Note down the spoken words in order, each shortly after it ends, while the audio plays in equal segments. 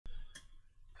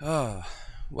Oh,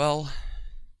 well,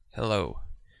 hello,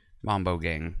 Mambo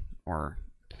Gang, or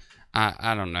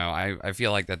I don't know. I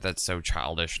feel like that's so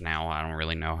childish now. I don't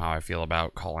really know how I feel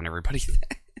about calling everybody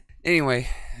that. Anyway,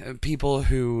 people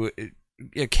who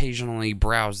occasionally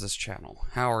browse this channel,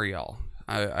 how are y'all?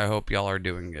 I hope y'all are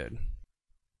doing good.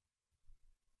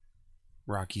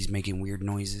 Rocky's making weird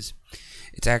noises.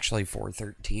 It's actually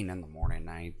 4:13 in the morning.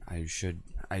 I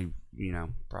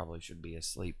probably should be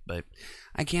asleep, but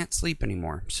I can't sleep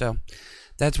anymore. So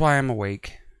that's why I'm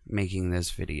awake making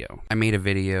this video. I made a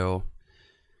video,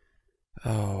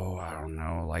 I don't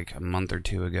know, like a month or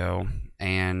two ago,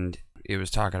 and it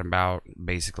was talking about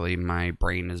basically my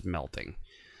brain is melting.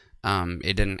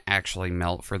 It didn't actually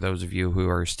melt for those of you who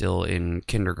are still in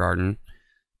kindergarten,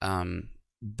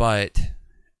 but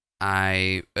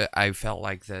I felt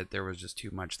like that there was just too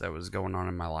much that was going on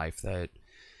in my life that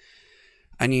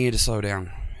I needed to slow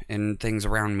down, and things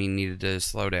around me needed to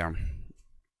slow down,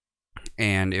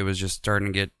 and it was just starting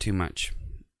to get too much.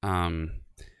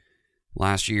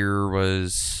 Last year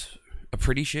was a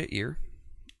pretty shit year,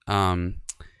 and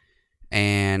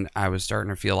I was starting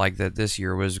to feel like that this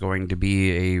year was going to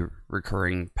be a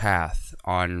recurring path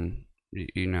on,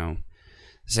 the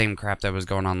same crap that was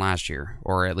going on last year,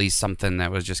 or at least something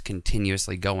that was just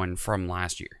continuously going from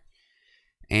last year.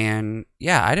 And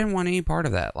yeah, I didn't want any part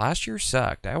of that. Last year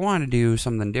sucked. I wanted to do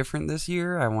something different this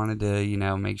year. I wanted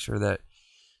to, make sure that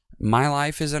my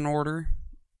life is in order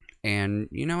and,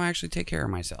 actually take care of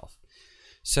myself.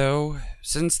 So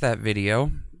since that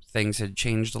video, things had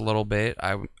changed a little bit.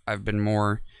 I've been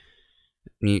more,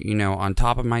 on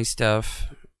top of my stuff,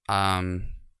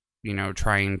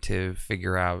 trying to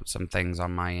figure out some things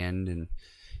on my end and,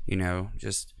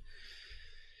 just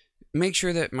make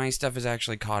sure that my stuff is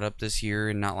actually caught up this year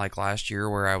and not like last year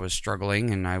where I was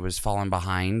struggling and I was falling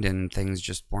behind and things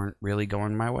just weren't really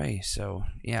going my way. So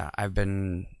yeah, I've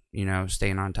been,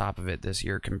 staying on top of it this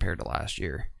year compared to last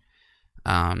year.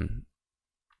 I'm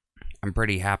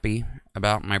pretty happy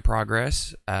about my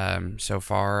progress. So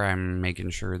far, I'm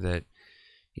making sure that,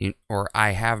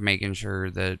 I have making sure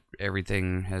that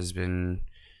everything has been,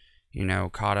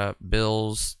 caught up.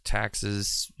 Bills,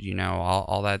 taxes,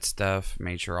 all that stuff.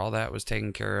 Made sure all that was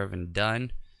taken care of and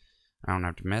done. I don't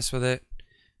have to mess with it.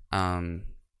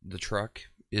 The truck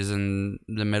is in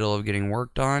the middle of getting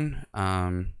worked on,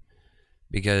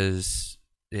 because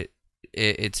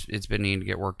it's been needing to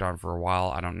get worked on for a while.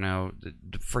 I don't know.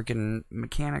 The freaking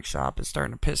mechanic shop is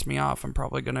starting to piss me off. I'm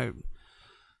probably gonna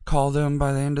call them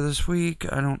by the end of this week.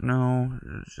 I don't know.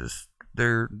 It's just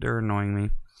they're annoying me.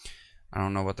 I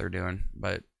don't know what they're doing,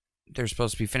 but they're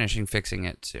supposed to be fixing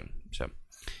it soon. So,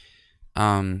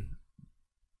 and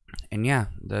yeah,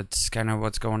 that's kind of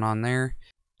what's going on there.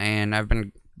 And I've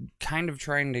been kind of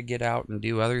trying to get out and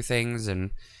do other things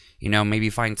and, maybe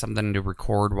find something to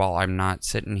record while I'm not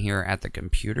sitting here at the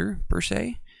computer, per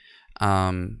se.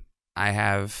 I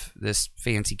have this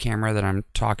fancy camera that I'm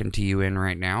talking to you in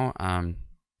right now.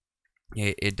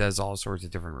 It does all sorts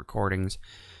of different recordings.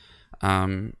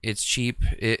 It's cheap.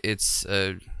 It's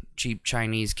a cheap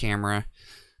Chinese camera.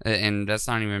 And that's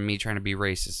not even me trying to be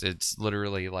racist. It's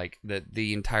literally like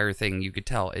the entire thing. You could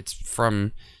tell it's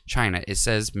from China. It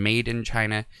says made in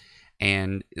China.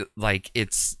 And like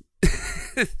it's...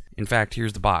 In fact,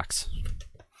 here's the box.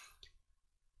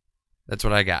 That's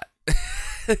what I got.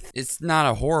 It's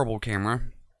not a horrible camera,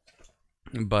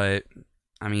 but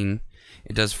I mean,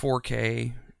 it does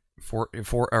 4K,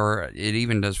 or it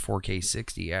even does 4K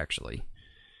 60 actually.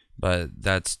 But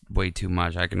that's way too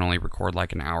much. I can only record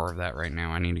like an hour of that right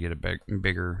now. I need to get a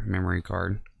bigger memory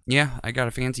card. Yeah, I got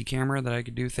a fancy camera that I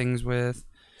could do things with.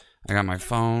 I got my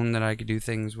phone that I could do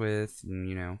things with,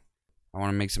 and I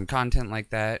want to make some content like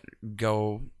that,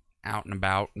 go out and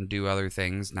about and do other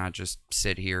things, not just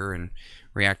sit here and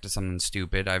react to something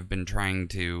stupid. I've been trying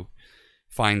to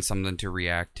find something to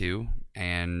react to,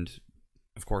 and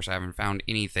of course I haven't found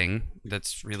anything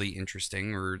that's really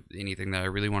interesting or anything that I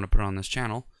really want to put on this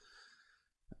channel.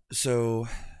 So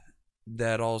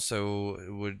that also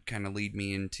would kind of lead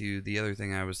me into the other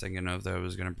thing I was thinking of that I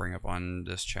was going to bring up on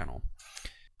this channel.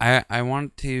 I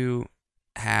want to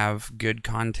have good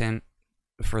content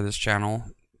for this channel,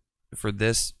 for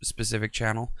this specific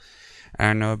channel. And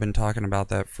I know I've been talking about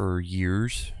that for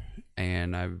years,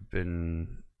 and I've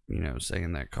been,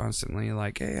 saying that constantly,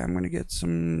 like, hey, I'm going to get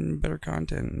some better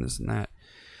content and this and that.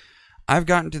 I've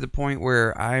gotten to the point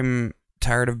where I'm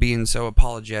tired of being so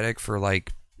apologetic for,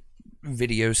 like,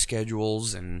 video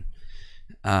schedules and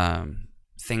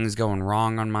things going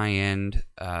wrong on my end,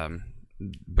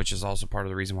 which is also part of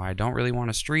the reason why I don't really want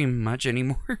to stream much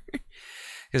anymore.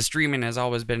 Because streaming has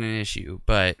always been an issue,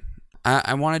 but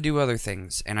I want to do other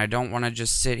things, and I don't want to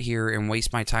just sit here and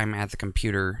waste my time at the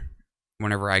computer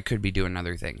whenever I could be doing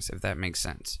other things, if that makes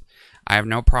sense. I have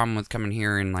no problem with coming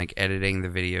here and like editing the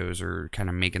videos or kind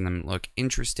of making them look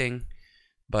interesting,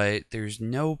 but there's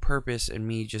no purpose in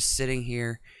me just sitting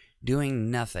here doing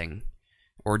nothing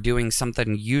or doing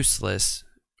something useless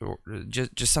or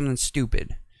just something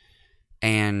stupid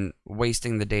and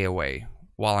wasting the day away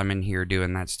while I'm in here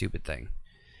doing that stupid thing.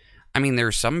 I mean, there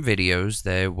are some videos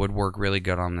that would work really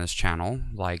good on this channel,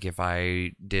 like if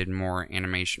I did more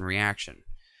animation reaction.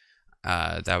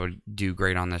 That would do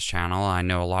great on this channel. I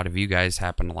know a lot of you guys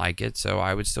happen to like it, so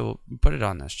I would still put it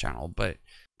on this channel. But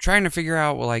trying to figure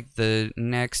out, like, the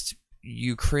next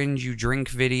you cringe, you drink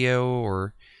video,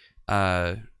 or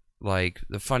like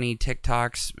the funny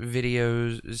TikToks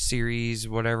videos series,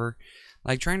 whatever.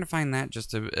 Like, trying to find that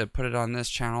just to put it on this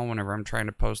channel whenever I'm trying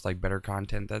to post like better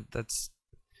content.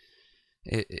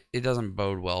 It doesn't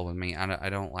bode well with me. I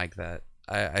don't like that.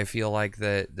 I feel like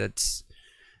that's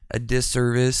a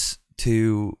disservice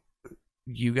to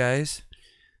you guys.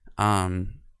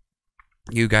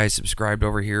 You guys subscribed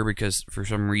over here because for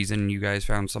some reason you guys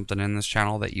found something in this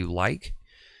channel that you like.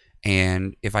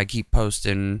 And if I keep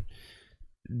posting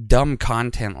dumb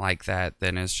content like that,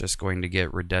 then it's just going to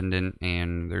get redundant,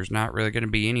 and there's not really going to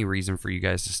be any reason for you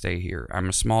guys to stay here. I'm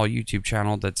a small YouTube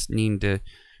channel that's needing to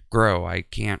grow. I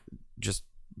can't just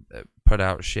put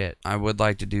out shit. I would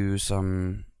like to do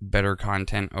some better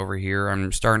content over here.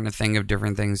 I'm starting to think of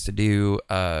different things to do,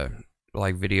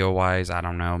 like video wise. I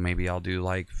don't know, maybe I'll do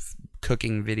like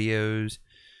cooking videos,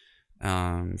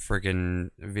 freaking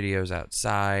videos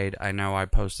outside. I know I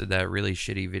posted that really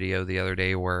shitty video the other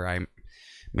day where I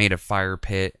made a fire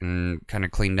pit and kind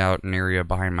of cleaned out an area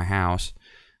behind my house.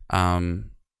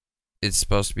 It's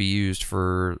supposed to be used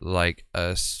for like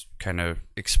us kind of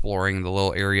exploring the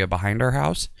little area behind our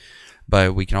house,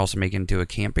 but we can also make it into a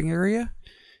camping area,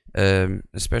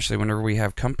 especially whenever we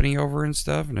have company over and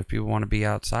stuff. And if people want to be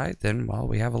outside, then, well,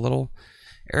 we have a little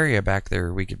area back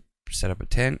there. We could set up a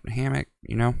tent, hammock,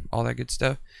 you know, all that good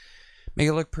stuff. Make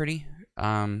it look pretty.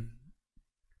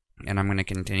 And I'm going to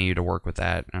continue to work with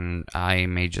that. And I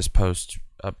may just post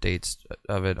updates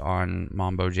of it on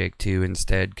mambojake 2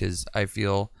 instead, because I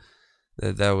feel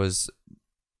that was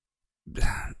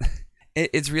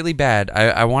it's really bad.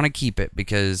 I want to keep it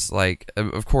because, like,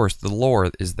 of course the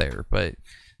lore is there, but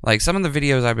like some of the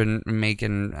videos I've been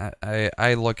making,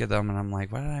 I look at them and I'm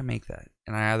like, why did I make that?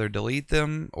 And I either delete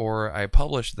them or I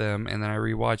publish them and then I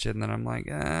rewatch it and then I'm like,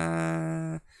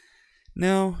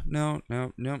 no,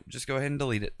 just go ahead and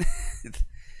delete it.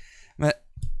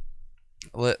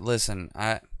 But listen,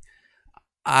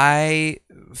 I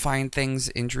find things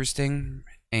interesting,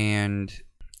 and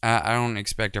I don't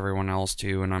expect everyone else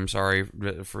to, and I'm sorry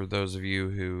for those of you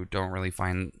who don't really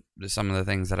find some of the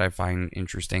things that I find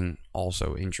interesting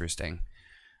also interesting.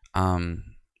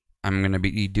 I'm going to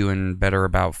be doing better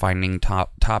about finding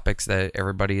topics that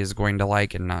everybody is going to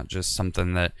like, and not just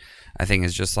something that I think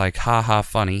is just like, haha,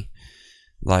 funny.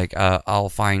 Like, I'll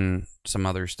find some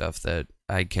other stuff that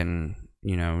I can,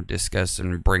 you know, discuss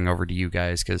and bring over to you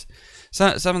guys, because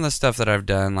some of the stuff that I've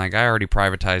done, like, I already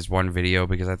privatized one video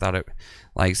because I thought it,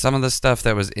 like, some of the stuff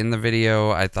that was in the video,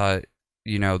 I thought,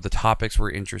 you know, the topics were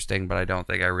interesting, but I don't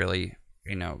think I really,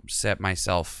 you know, set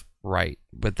myself right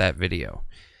with that video.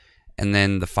 And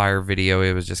then the fire video,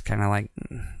 it was just kind of like,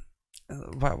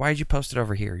 why'd you post it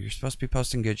over here? You're supposed to be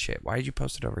posting good shit. Why'd you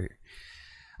post it over here?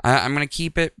 I'm going to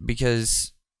keep it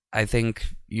because I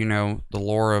think, you know, the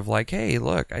lore of like, hey,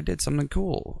 look, I did something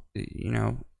cool. You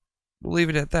know, we'll leave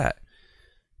it at that.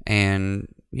 And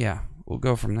yeah, we'll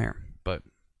go from there. But,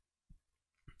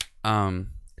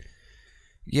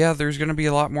 yeah, there's going to be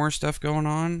a lot more stuff going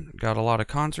on. Got a lot of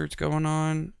concerts going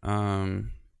on.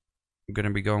 I'm going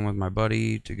to be going with my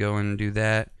buddy to go and do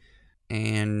that.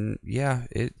 And yeah,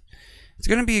 it's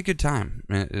going to be a good time.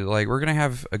 Like, we're going to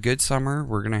have a good summer.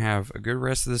 We're going to have a good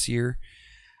rest of this year.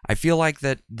 I feel like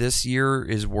that this year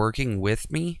is working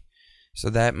with me, so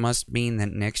that must mean that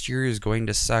next year is going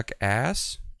to suck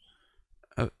ass.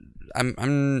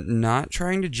 I'm not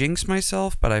trying to jinx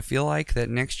myself, but I feel like that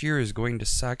next year is going to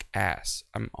suck ass.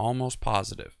 I'm almost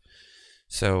positive.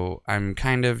 So I'm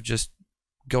kind of just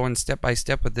going step by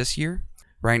step with this year.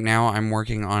 Right now I'm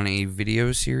working on a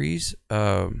video series.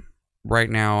 Right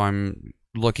now I'm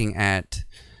looking at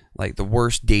like the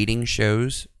worst dating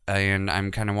shows, and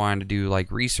I'm kind of wanting to do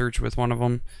like research with one of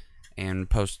them and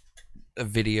post a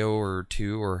video or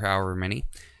two or however many,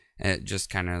 and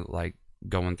just kind of like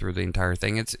going through the entire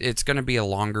thing. It's going to be a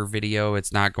longer video.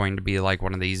 It's not going to be like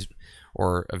one of these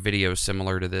or a video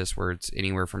similar to this where it's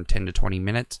anywhere from 10 to 20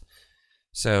 minutes.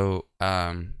 So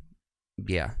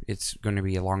yeah, it's going to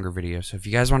be a longer video. So if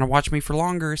you guys want to watch me for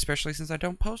longer, especially since I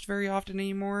don't post very often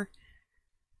anymore,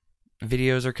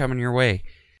 videos are coming your way.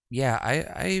 Yeah,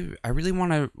 I really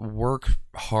want to work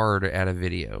hard at a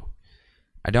video.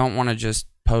 I don't want to just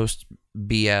post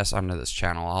BS onto this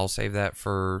channel. I'll save that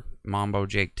for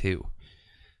mambojake too.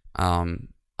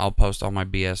 I'll post all my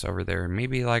BS over there, and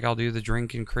maybe like I'll do the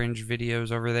drink and cringe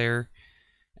videos over there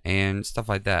and stuff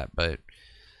like that. But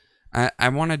I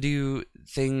want to do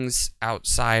things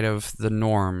outside of the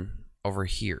norm over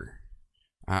here.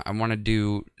 I want to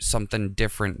do something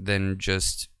different than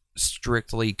just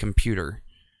strictly computer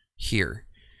here.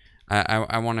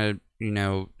 I want to, you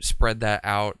know, spread that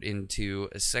out into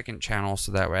a second channel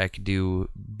so that way I could do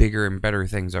bigger and better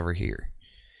things over here.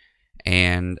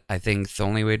 And I think the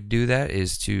only way to do that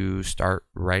is to start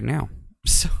right now.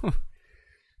 So,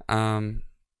 and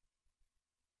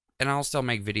I'll still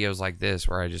make videos like this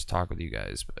where I just talk with you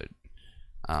guys, but,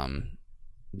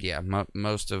 yeah,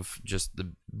 most of just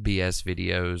the BS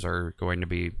videos are going to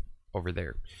be over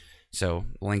there. So,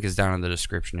 link is down in the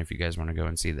description if you guys want to go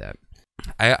and see that.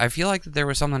 I feel like that there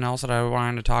was something else that I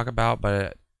wanted to talk about,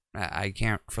 but I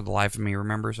can't for the life of me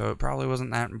remember, so it probably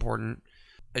wasn't that important.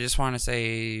 I just want to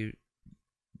say,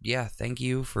 yeah, thank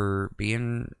you for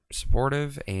being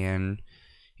supportive and,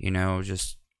 you know,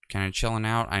 just kind of chilling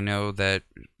out. I know that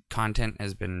content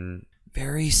has been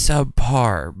very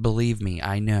subpar, believe me,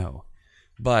 I know.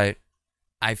 But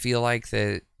I feel like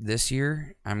that this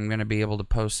year I'm going to be able to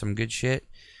post some good shit.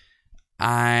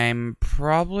 I'm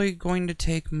probably going to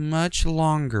take much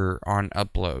longer on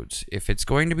uploads. If it's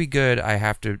going to be good, I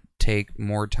have to take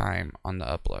more time on the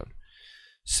upload.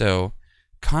 So,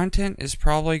 content is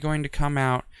probably going to come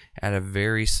out at a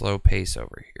very slow pace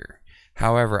over here.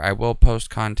 However, I will post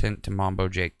content to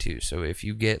mambojake too. So if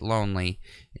you get lonely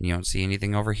and you don't see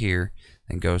anything over here,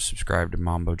 then go subscribe to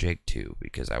mambojake too,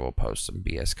 because I will post some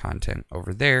BS content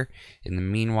over there in the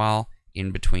meanwhile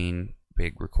in between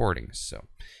big recordings. So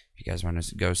if you guys want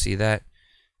to go see that,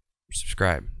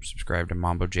 subscribe to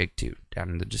mambojake too down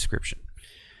in the description.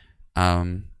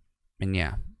 And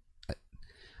yeah,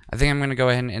 I think I'm going to go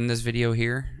ahead and end this video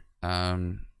here,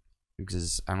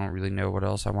 because I don't really know what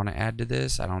else I want to add to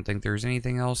this. I don't think there's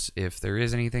anything else. If there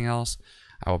is anything else,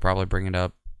 I will probably bring it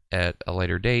up at a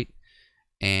later date.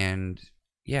 And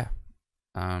yeah,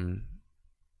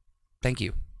 thank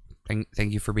you. Thank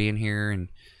you for being here, and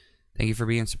thank you for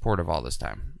being supportive all this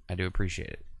time. I do appreciate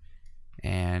it.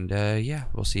 And yeah,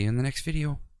 we'll see you in the next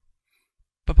video.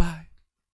 Bye-bye.